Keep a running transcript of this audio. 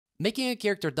Making a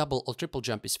character double or triple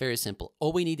jump is very simple.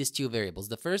 All we need is two variables.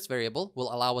 The first variable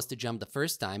will allow us to jump the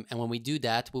first time, and when we do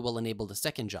that, we will enable the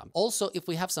second jump. Also, if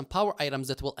we have some power items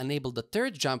that will enable the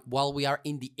third jump while we are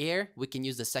in the air, we can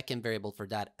use the second variable for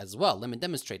that as well. Let me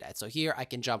demonstrate that. So here I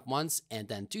can jump once and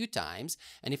then 2 times.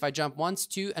 And if I jump once,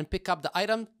 2, and pick up the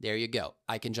item, there you go.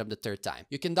 I can jump the third time.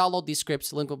 You can download these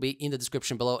scripts. Link will be in the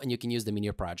description below, and you can use them in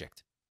your project.